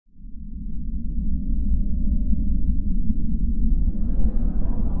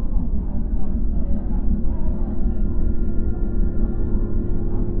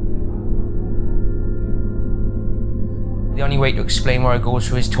The only way to explain where I go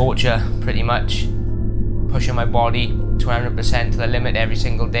through is torture, pretty much. Pushing my body to 100% to the limit every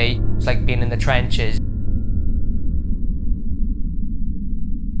single day. It's like being in the trenches.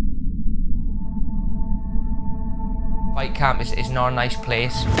 Fight camp is not a nice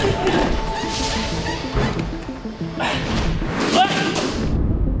place.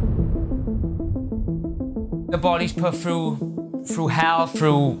 The body's put through hell,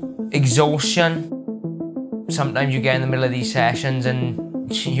 through exhaustion. Sometimes you get in the middle of these sessions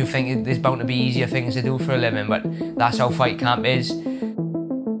and you think there's bound to be easier things to do for a living, but that's how fight camp is.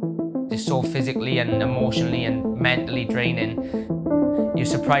 It's so physically and emotionally and mentally draining. You're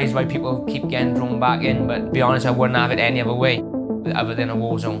surprised why people keep getting drawn back in, but to be honest, I wouldn't have it any other way, other than a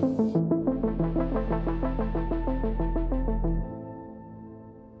war zone.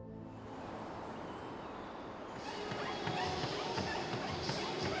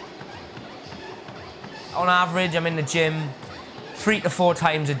 On average, I'm in the gym 3 to 4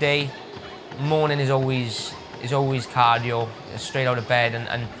 times a day. Morning is always cardio, straight out of bed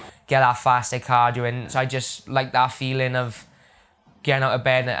and get that fasted cardio in. So I just like that feeling of getting out of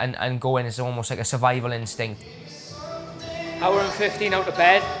bed and going. It's almost like a survival instinct. Hour and 15 out of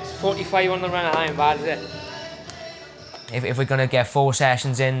bed, 45 on the run, I ain't bad, is it? If we're gonna get 4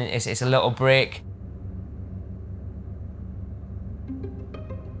 sessions in, it's a little break.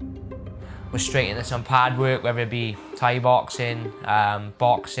 We're straight into some pad work, whether it be Thai boxing,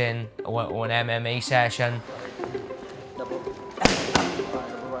 boxing, or an MMA session.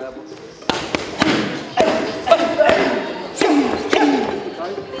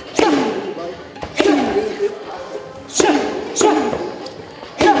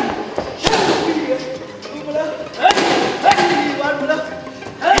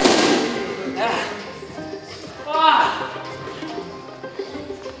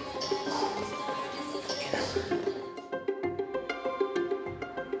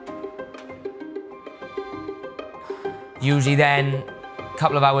 Usually then, a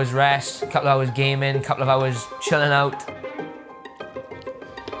couple of hours rest, a couple of hours gaming, a couple of hours chilling out.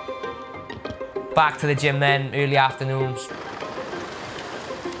 Back to the gym then, early afternoons.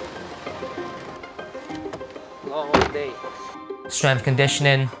 Long day. Strength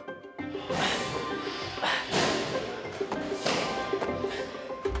conditioning.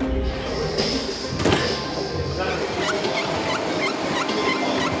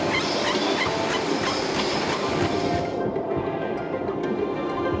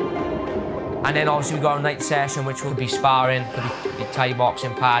 And then obviously we got a night session which would be sparring, could be Thai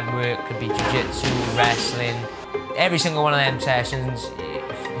boxing, pad work, could be jiu-jitsu, wrestling. Every single one of them sessions,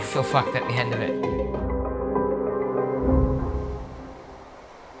 you feel fucked at the end of it.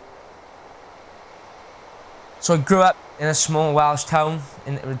 So I grew up in a small Welsh town,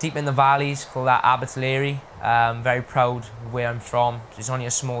 deep in the valleys, called Abertillery. Very proud of where I'm from. It's only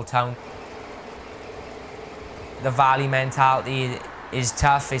a small town. The valley mentality is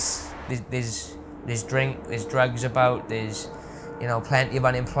tough. There's drink, there's drugs about, there's plenty of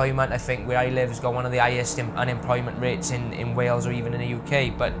unemployment. I think where I live has got one of the highest unemployment rates in Wales or even in the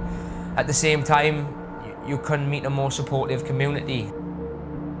UK. But at the same time, you couldn't meet a more supportive community.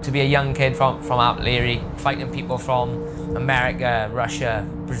 To be a young kid from Abertillery, fighting people from America, Russia,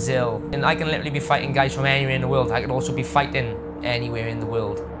 Brazil, and I can literally be fighting guys from anywhere in the world. I could also be fighting anywhere in the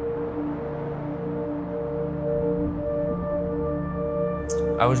world.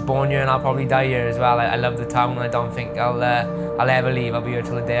 I was born here and I'll probably die here as well. I love the town and I don't think I'll ever leave. I'll be here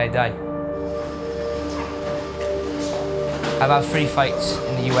till the day I die. I've had 3 fights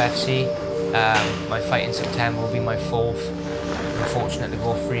in the UFC. My fight in September will be my 4th. I'm fortunate to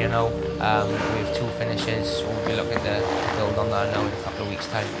go 3-0 with 2 finishes. So we'll be looking to build on that now in a couple of weeks'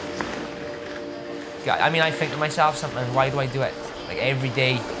 time. I mean, I think to myself sometimes, why do I do it? Like every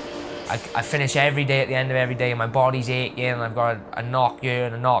day, I finish every day at the end of every day and my body's aching and I've got a knock here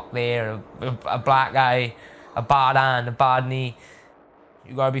and a knock there, a black eye, a bad hand, a bad knee.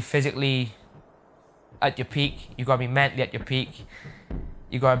 You've got to be physically at your peak, you've got to be mentally at your peak.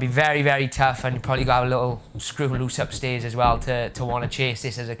 You've got to be very, very tough and you probably got to have a little screw loose upstairs as well to want to chase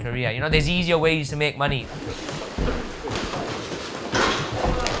this as a career. There's easier ways to make money.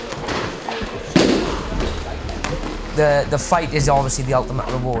 The fight is obviously the ultimate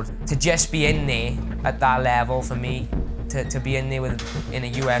reward. To just be in there at that level for me, to be in there in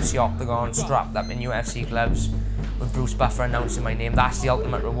a UFC octagon, strapped up in UFC gloves, with Bruce Buffer announcing my name, that's the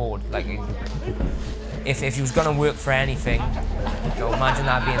ultimate reward. Like, if you was gonna work for anything, imagine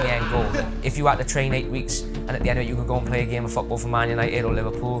that being the end goal. If you had to train 8 weeks and at the end of it you could go and play a game of football for Man United or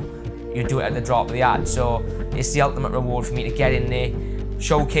Liverpool, you'd do it at the drop of the hat. So it's the ultimate reward for me to get in there,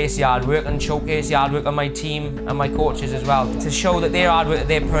 showcase the hard work and showcase the hard work of my team and my coaches as well. To show that their hard work that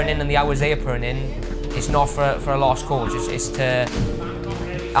they're putting in and the hours they're putting in, it's not for a lost cause, it's to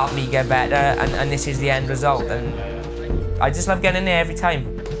help me get better, and this is the end result. And I just love getting in there every time.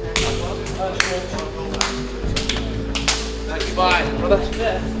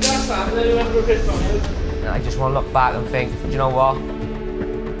 And I just want to look back and think, do you know what?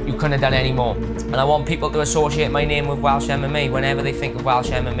 You couldn't have done any more. And I want people to associate my name with Welsh MMA. Whenever they think of Welsh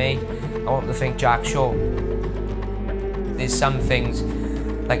MMA, I want them to think Jack Shaw. There's some things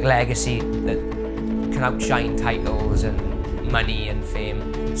like legacy that can outshine titles and money and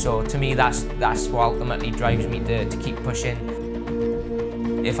fame. So to me, that's what ultimately drives me to keep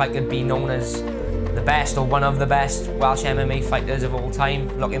pushing. If I could be known as the best or one of the best Welsh MMA fighters of all time,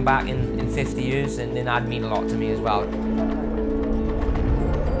 looking back in 50 years, then that'd mean a lot to me as well.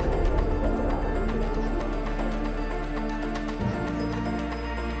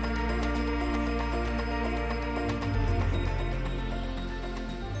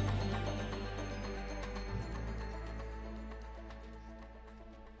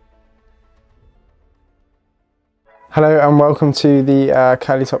 Hello and welcome to the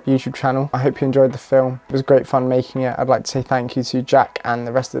Curly Top YouTube channel. I hope you enjoyed the film. It was great fun making it. I'd like to say thank you to Jack and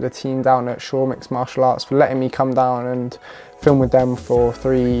the rest of the team down at Shaw Mixed Martial Arts for letting me come down and film with them for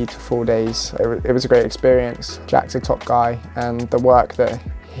 3 to 4 days. It was a great experience. Jack's a top guy, and the work that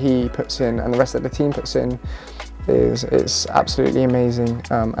he puts in and the rest of the team puts in is absolutely amazing,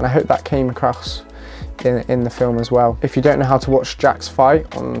 and I hope that came across in the film as well. If you don't know how to watch Jack's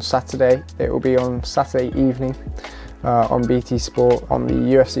fight on Saturday, it will be on Saturday evening on BT Sport on the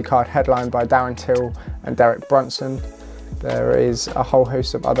UFC card headlined by Darren Till and Derek Brunson. There is a whole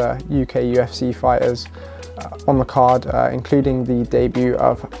host of other UK UFC fighters on the card, including the debut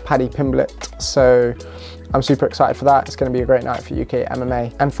of Paddy Pimblett. So I'm super excited for that. It's going to be a great night for UK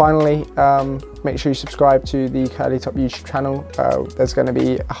MMA. And finally, make sure you subscribe to the Curly Top YouTube channel. There's going to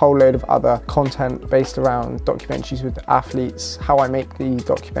be a whole load of other content based around documentaries with athletes, how I make the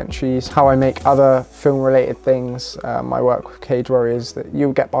documentaries, how I make other film related things, my work with Cage Warriors, that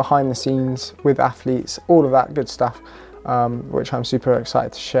you'll get behind the scenes with athletes, all of that good stuff, which I'm super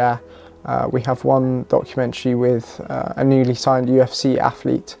excited to share. We have one documentary with a newly signed UFC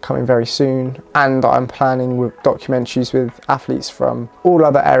athlete coming very soon, and I'm planning with documentaries with athletes from all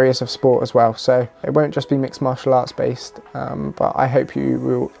other areas of sport as well. So it won't just be mixed martial arts based, but I hope you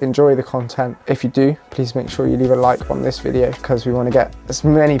will enjoy the content. If you do, please make sure you leave a like on this video, because we want to get as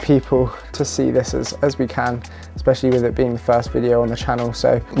many people to see this as we can, especially with it being the first video on the channel.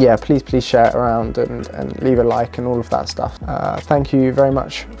 So yeah, please share it around and leave a like and all of that stuff. Thank you very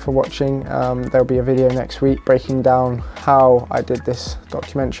much for watching. There'll be a video next week breaking down how I did this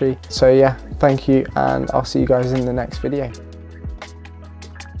documentary. So yeah, thank you, and I'll see you guys in the next video.